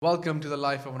Welcome to the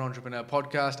Life of an Entrepreneur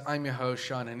podcast. I'm your host,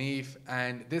 Sean Hanif,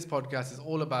 and this podcast is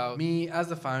all about me as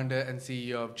the founder and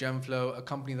CEO of Gemflow, a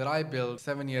company that I built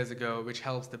 7 years ago, which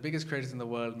helps the biggest creators in the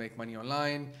world make money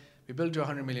online. We built to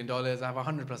 $100 million. I have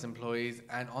 100 plus employees,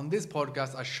 and on this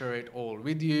podcast, I share it all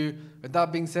with you. With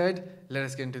that being said, let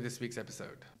us get into this week's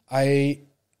episode. I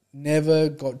never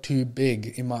got too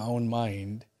big in my own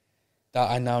mind that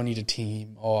I now need a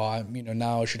team, or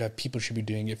now people should be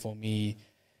doing it for me.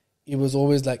 It was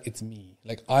always like, it's me.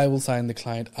 Like, I will sign the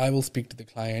client, I will speak to the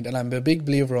client, and I'm a big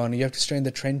believer on you have to stay in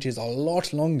the trenches a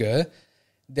lot longer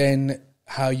than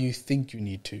how you think you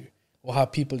need to, or how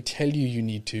people tell you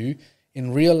need to.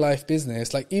 In real life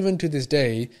business, like even to this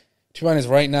day, to be honest,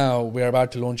 right now, we're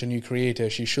about to launch a new creator.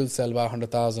 She should sell about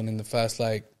 100,000 in the first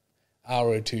hour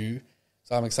or two.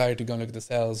 So I'm excited to go and look at the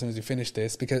sales as soon as we finish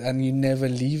this, and you never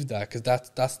leave that, because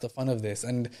that's the fun of this.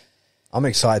 And I'm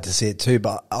excited to see it too,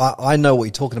 but I know what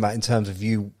you're talking about in terms of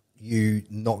you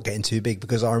not getting too big,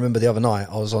 because I remember the other night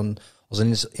I was on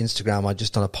Instagram. I'd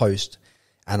just done a post,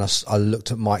 and I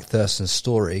looked at Mike Thurston's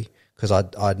story because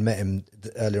I'd met him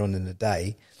earlier on in the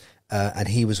day, and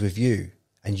he was with you,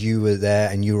 and you were there,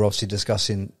 and you were obviously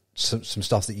discussing some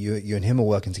stuff that you and him are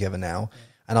working together now,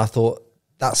 and I thought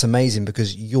that's amazing,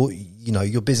 because your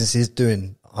business is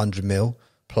doing 100 mil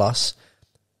plus.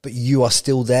 But you are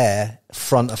still there,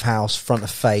 front of house, front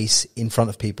of face, in front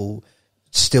of people,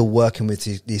 still working with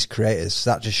these creators.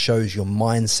 So that just shows your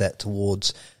mindset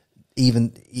towards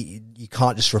you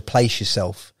can't just replace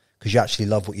yourself, because you actually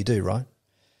love what you do, right?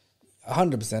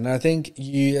 100%. And I think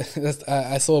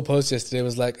I saw a post yesterday, it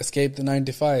was like, escape the 9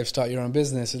 to 5, start your own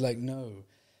business. It's like, no,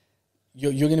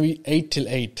 you're going to be 8 till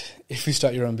 8 if you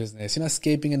start your own business. You're not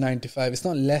escaping a 9 to 5. It's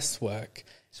not less work.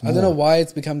 I don't know why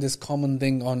it's become this common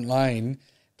thing online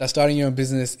that starting your own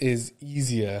business is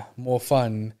easier, more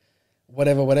fun,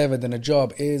 whatever than a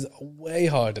job. Is way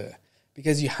harder,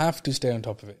 because you have to stay on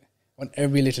top of it, on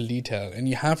every little detail. And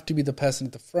you have to be the person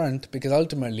at the front, because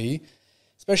ultimately,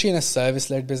 especially in a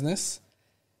service-led business,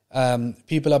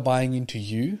 people are buying into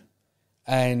you.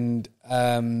 And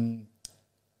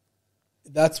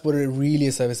that's what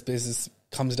a service business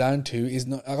comes down to. Is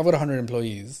not, I've got 100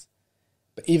 employees,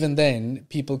 but even then,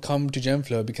 people come to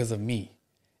Gemflow because of me.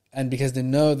 And because they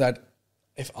know that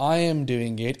if I am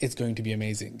doing it, it's going to be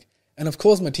amazing. And of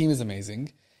course, my team is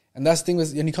amazing. And that's the thing,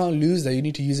 and you can't lose that. You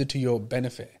need to use it to your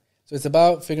benefit. So it's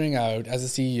about figuring out, as a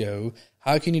CEO,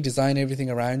 how can you design everything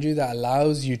around you that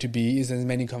allows you to be in as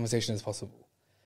many conversations as possible.